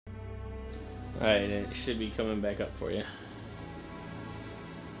Alright, it should be coming back up for you.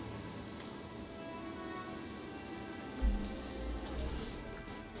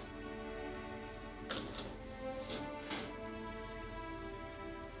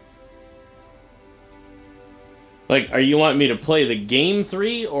 Like, are you wanting me to play the game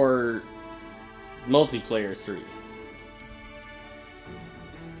 3 or multiplayer 3?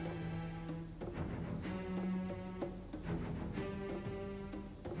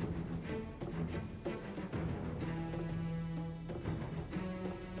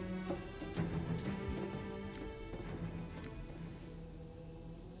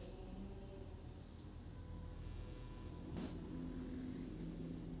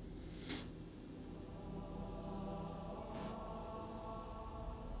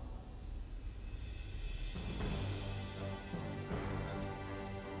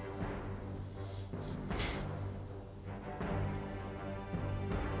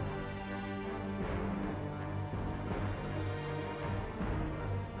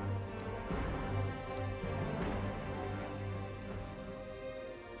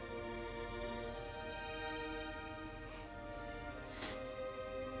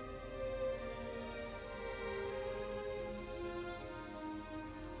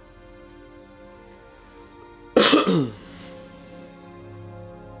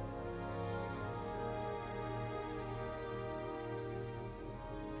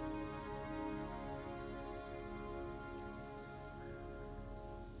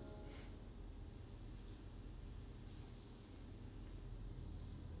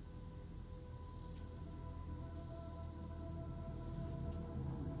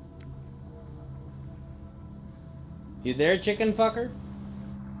 You there, chicken fucker?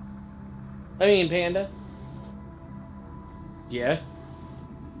 I mean, panda. Yeah?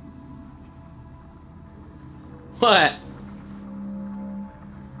 What?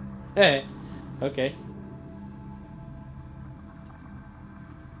 Hey. Okay.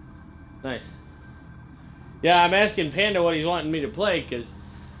 Nice. Yeah, I'm asking Panda what he's wanting me to play, because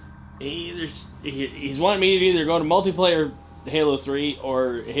he's wanting me to either go to multiplayer Halo 3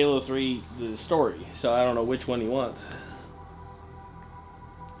 or Halo 3 the story. So I don't know which one he wants.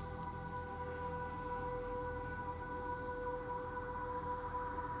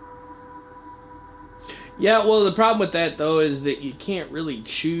 Yeah, well, the problem with that, though, is that you can't really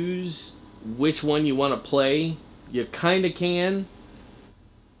choose which one you want to play. You kind of can,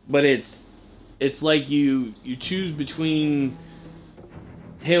 but it's like you choose between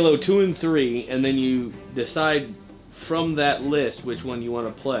Halo 2 and 3, and then you decide from that list which one you want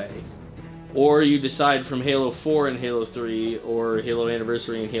to play. Or you decide from Halo 4 and Halo 3, or Halo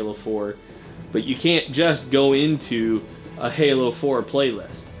Anniversary and Halo 4. But you can't just go into a Halo 4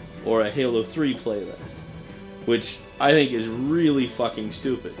 playlist, or a Halo 3 playlist. Which I think is really fucking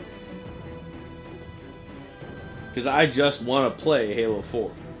stupid. Because I just want to play Halo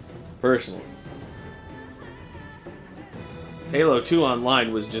 4, personally. Halo 2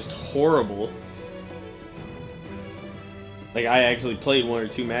 Online was just horrible. Like, I actually played 1 or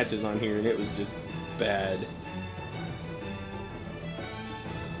 2 matches on here and it was just bad.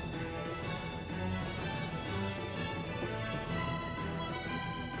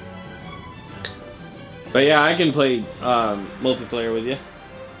 But yeah, I can play multiplayer with you.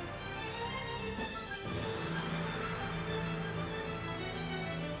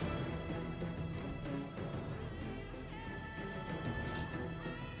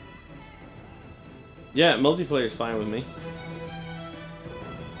 Yeah, multiplayer is fine with me.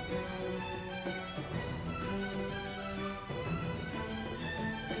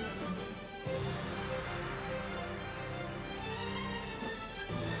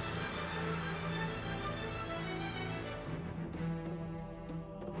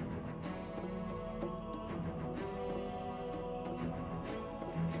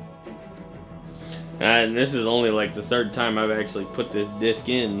 And this is only like the 3rd time I've actually put this disc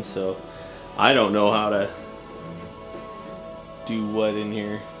in, so I don't know how to do what in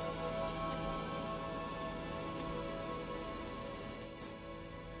here.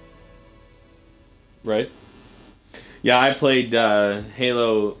 Right? Yeah, I played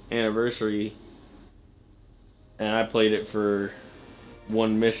Halo Anniversary, and I played it for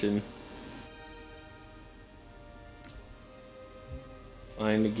 1 mission.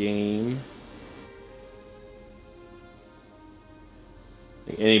 Find a game.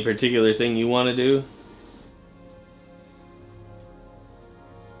 Any particular thing you want to do?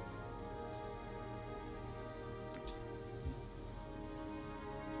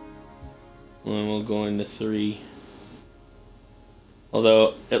 And we'll go into 3.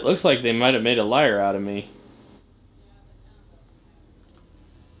 Although, it looks like they might have made a liar out of me.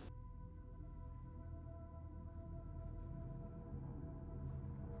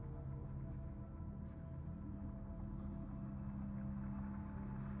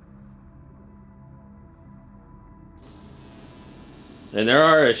 And there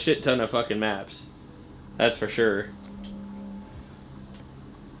are a shit ton of fucking maps. That's for sure.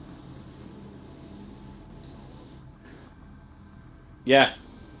 Yeah.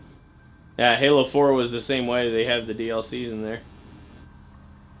 Yeah, Halo 4 was the same way. They have the DLCs in there.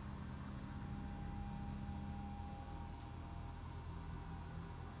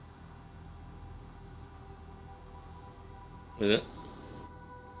 Is it?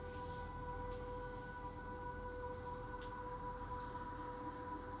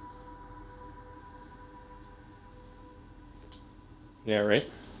 Yeah, right?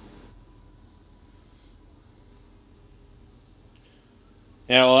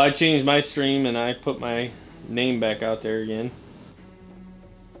 Yeah, well, I changed my stream and I put my name back out there again.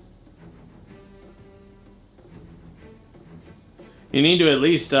 You need to at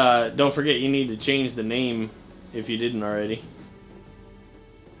least, don't forget you need to change the name if you didn't already.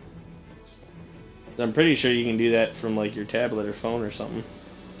 I'm pretty sure you can do that from like your tablet or phone or something.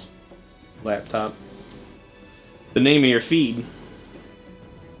 Laptop. The name of your feed.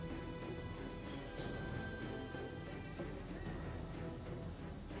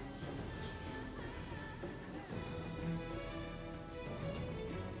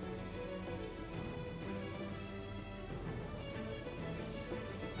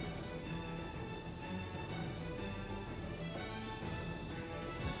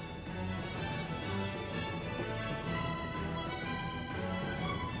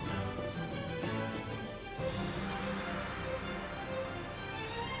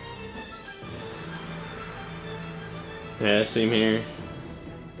 Yeah, same here.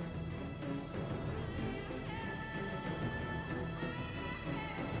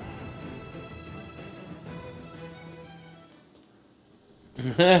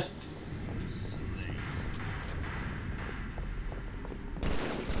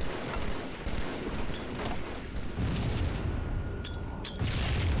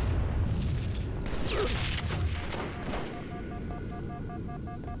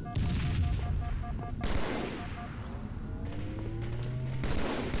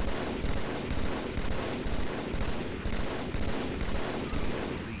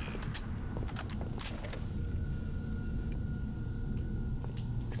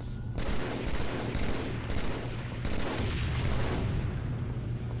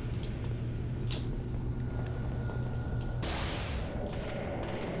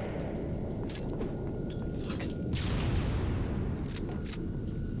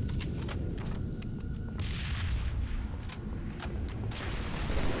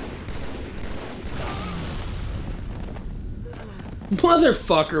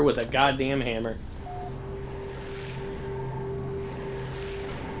 Motherfucker with a goddamn hammer.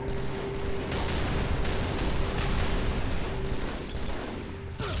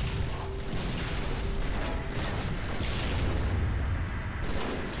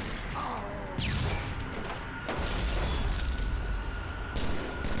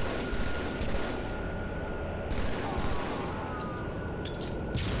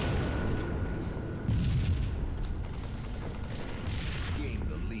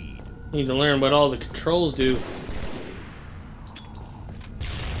 Need to learn what all the controls do.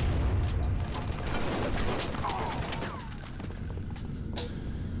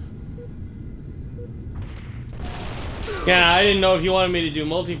 Yeah, I didn't know if you wanted me to do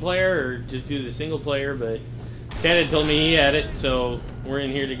multiplayer or just do the single player, but Ted had told me he had it, so we're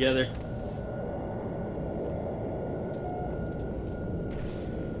in here together.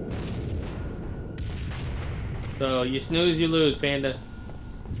 So you snooze, you lose, Panda.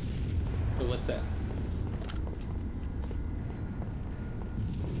 So what's that?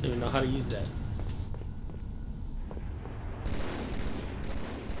 I don't even know how to use that.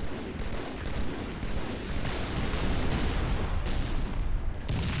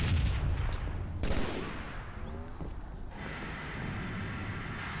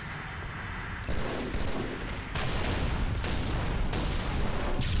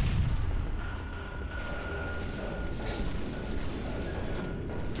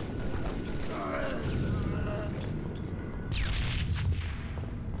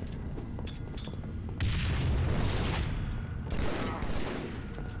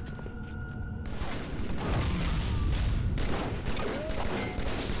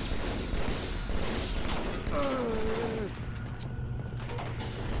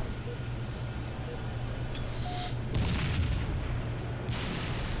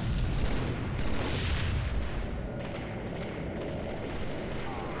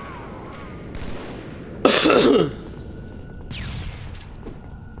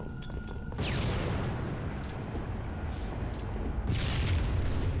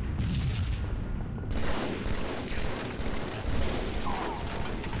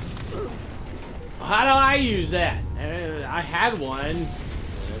 how do I use that? I had one.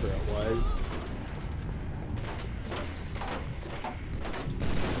 Whatever it was.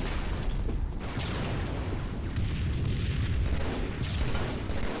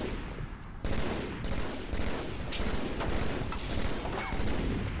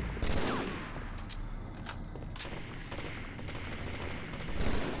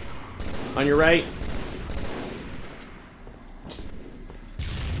 On your right.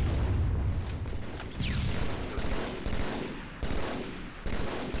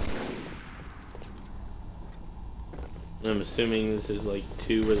 I'm assuming this is like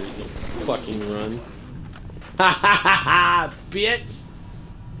 2 where there's no fucking run. Ha ha ha ha! Bitch!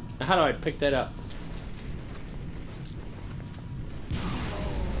 How do I pick that up?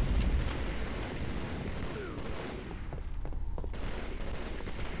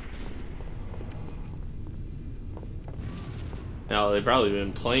 Now they've probably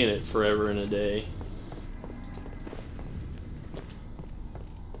been playing it forever and a day.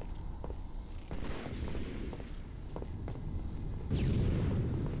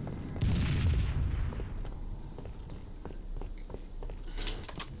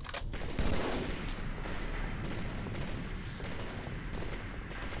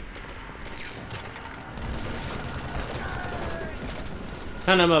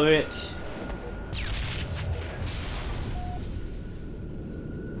 Son of a bitch.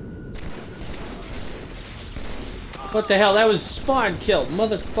 What the hell? That was spawn killed,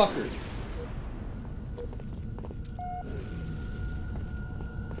 motherfucker.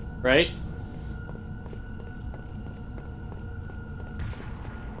 Right?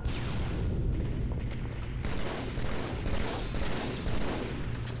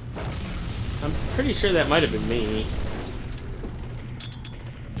 I'm pretty sure that might have been me.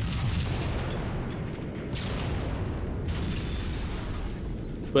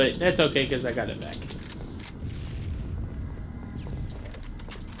 But that's okay because I got it back.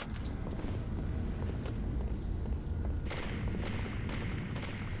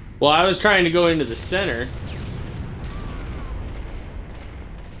 Well, I was trying to go into the center.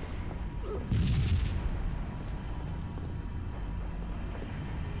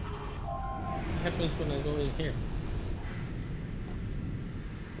 What happens when I go in here?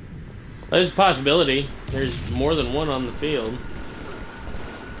 There's a possibility. There's more than one on the field.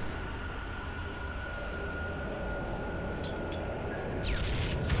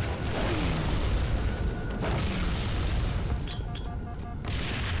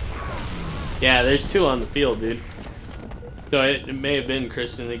 Yeah, there's 2 on the field, dude. So it may have been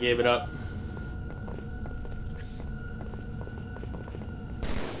Kristen that gave it up.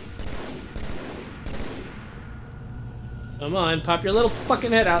 Come on, pop your little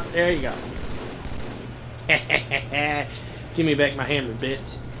fucking head out. There you go. Give me back my hammer,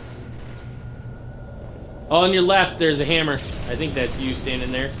 bitch. Oh, on your left, there's a hammer. I think that's you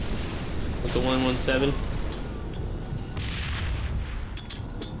standing there with the 117.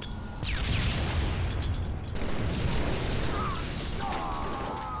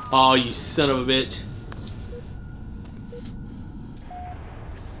 Oh, you son of a bitch.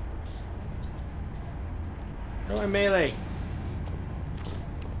 How do I melee?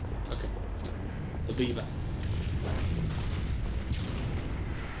 Okay. The beaver.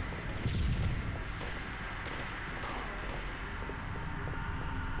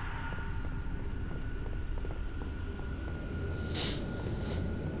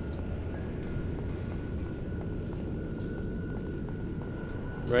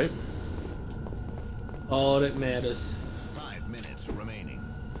 Right? All that matters. 5 minutes remaining.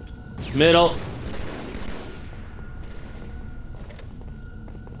 Middle.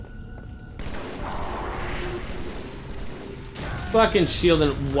 Fucking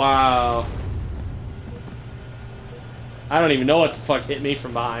shielding. Wow. I don't even know what the fuck hit me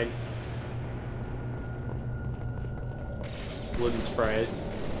from behind. Wouldn't surprise.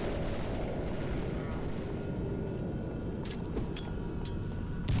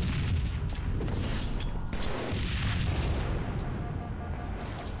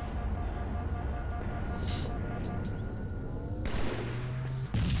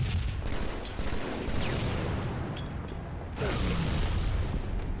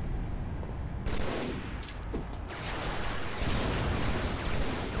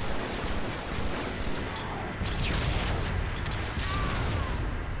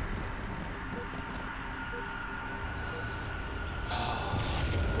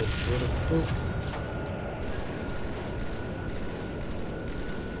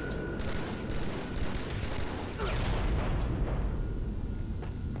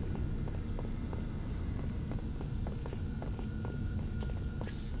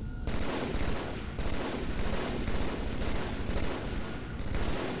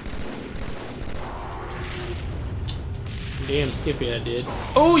 Damn Skippy, I did.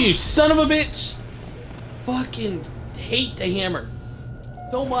 Oh, you son of a bitch! Fucking hate the hammer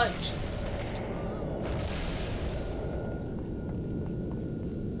so much.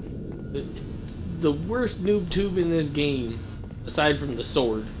 It's the worst noob tube in this game, aside from the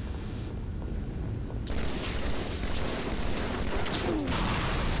sword.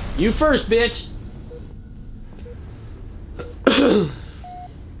 You first, bitch! Your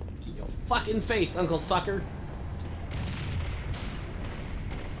fucking face, Uncle Fucker.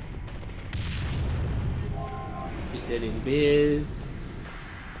 Get that in biz.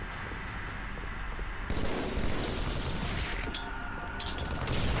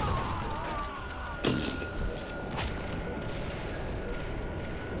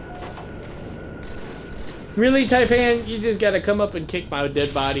 Really, Taipan? You just gotta come up and kick my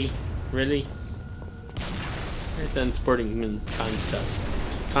dead body? Really? It's unsporting human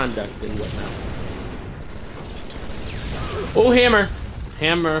conduct and whatnot. Oh, hammer!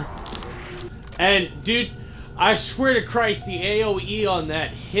 Hammer. And, dude, I swear to Christ, the AoE on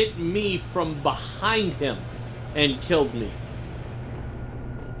that hit me from behind him and killed me.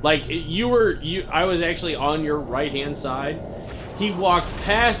 Like, I was actually on your right-hand side. He walked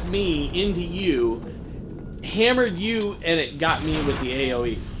past me into you, hammered you, and it got me with the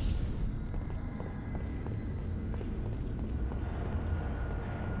AoE.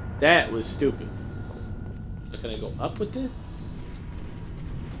 That was stupid. So can I go up with this?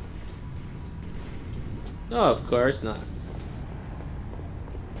 No, of course not.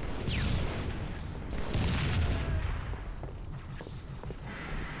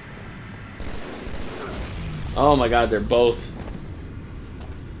 Oh my god, they're both.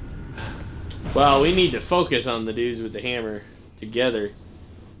 Well, we need to focus on the dudes with the hammer together.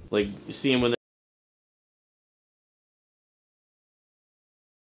 Like, you see them when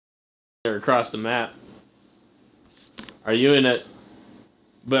they're across the map. Are you in a...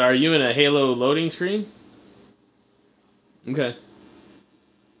 But are you in a Halo loading screen? Okay.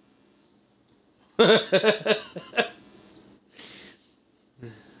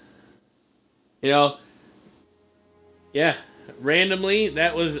 You know, yeah, randomly,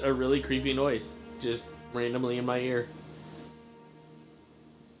 that was a really creepy noise. Just randomly in my ear.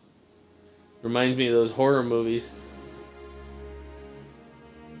 Reminds me of those horror movies.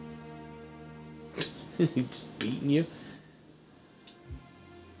 He's just beating you.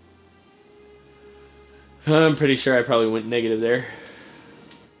 I'm pretty sure I probably went negative there.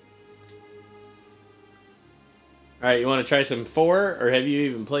 Alright, you want to try some 4, or have you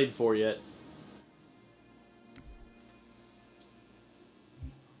even played 4 yet?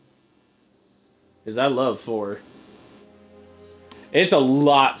 Because I love 4. It's a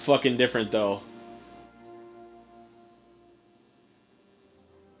lot fucking different, though.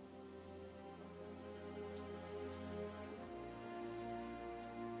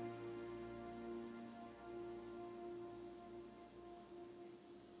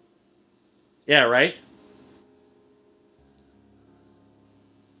 Yeah, right?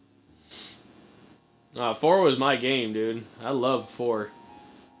 Uh, 4 was my game, dude. I loved 4.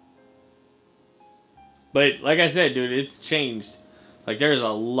 But, like I said, dude, it's changed. Like, there's a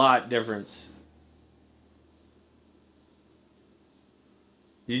lot difference.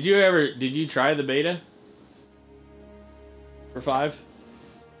 Did you try the beta? For 5?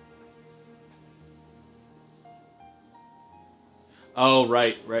 Oh,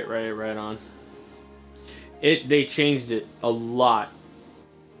 right on. They changed it a lot.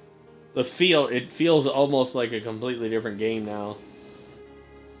 It feels almost like a completely different game now.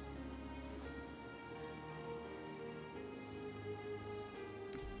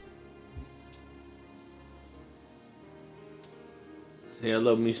 Yeah, I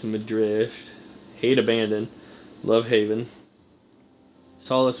love me some Adrift. Hate Abandon. Love Haven.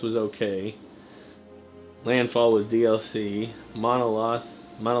 Solace was okay. Landfall was DLC.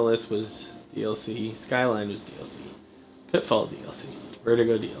 Monolith was DLC. Skyline was DLC. Pitfall DLC.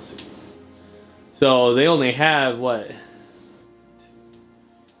 Vertigo DLC. So they only have, what?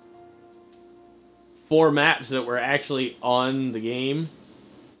 4 maps that were actually on the game.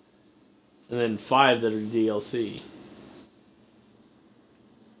 And then 5 that are DLC.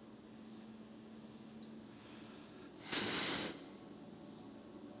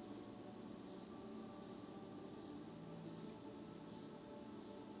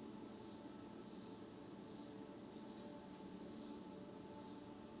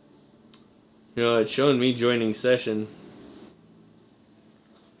 You know, it's showing me joining session.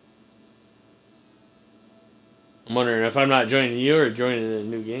 I'm wondering if I'm not joining you or joining a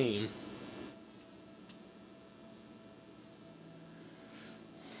new game.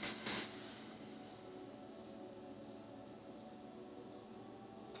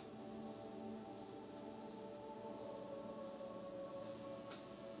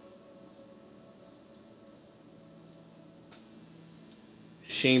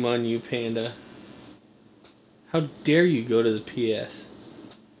 Shame on you, Panda. How dare you go to the PS?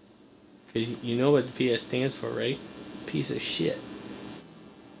 Because you know what the PS stands for, right? Piece of shit.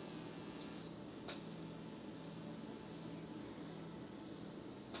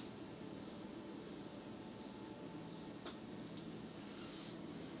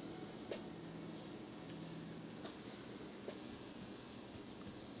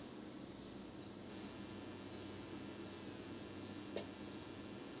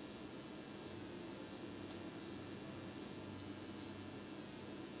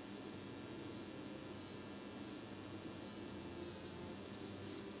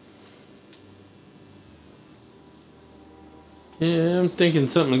 Yeah, I'm thinking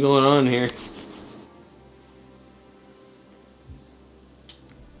something going on here.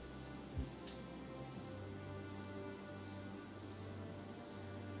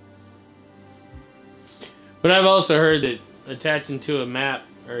 But I've also heard that attaching to a map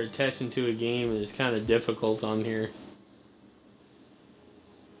or attaching to a game is kind of difficult on here.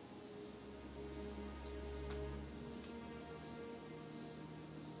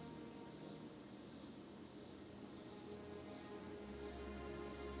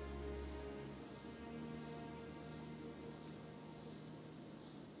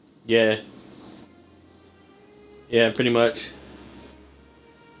 Yeah. Yeah, pretty much.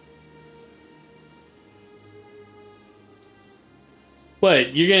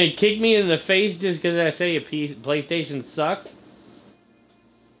 What, you're gonna kick me in the face just because I say PlayStation sucks?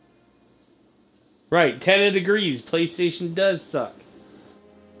 Right, 10 degrees. PlayStation does suck.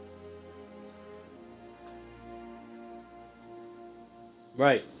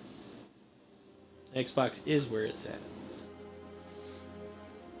 Right. Xbox is where it's at.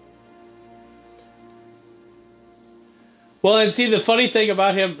 Well, and see, the funny thing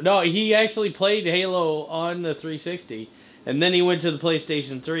about him, no, he actually played Halo on the 360, and then he went to the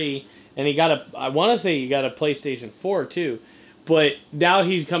PlayStation 3, and he got I want to say he got a PlayStation 4 too, but now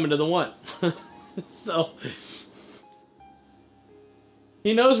he's coming to the one. So,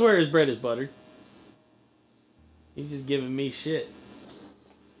 he knows where his bread is buttered. He's just giving me shit.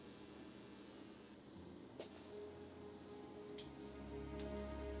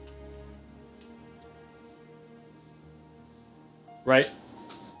 Right?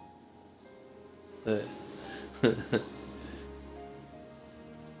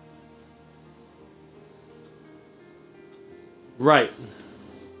 Right.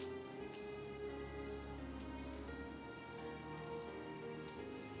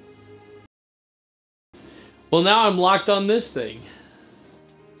 Well, now I'm locked on this thing.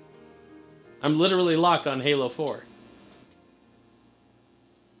 I'm literally locked on Halo 4.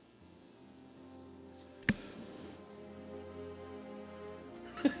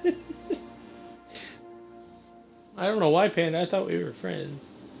 I don't know why, Panda. I thought we were friends.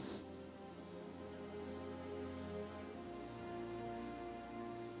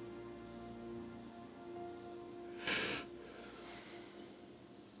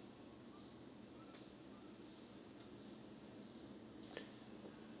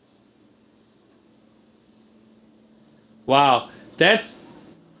 Wow, that's...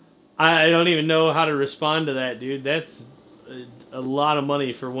 I don't even know how to respond to that, dude. That's a lot of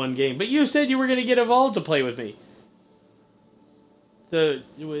money for one game. But you said you were going to get Evolved to play with me. So,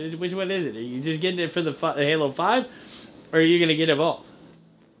 which one is it? Are you just getting it for the Halo 5? Or are you going to get Evolved?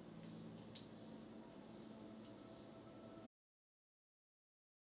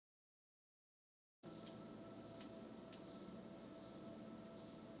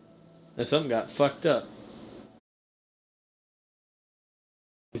 Now, something got fucked up.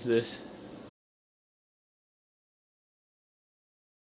 What's this?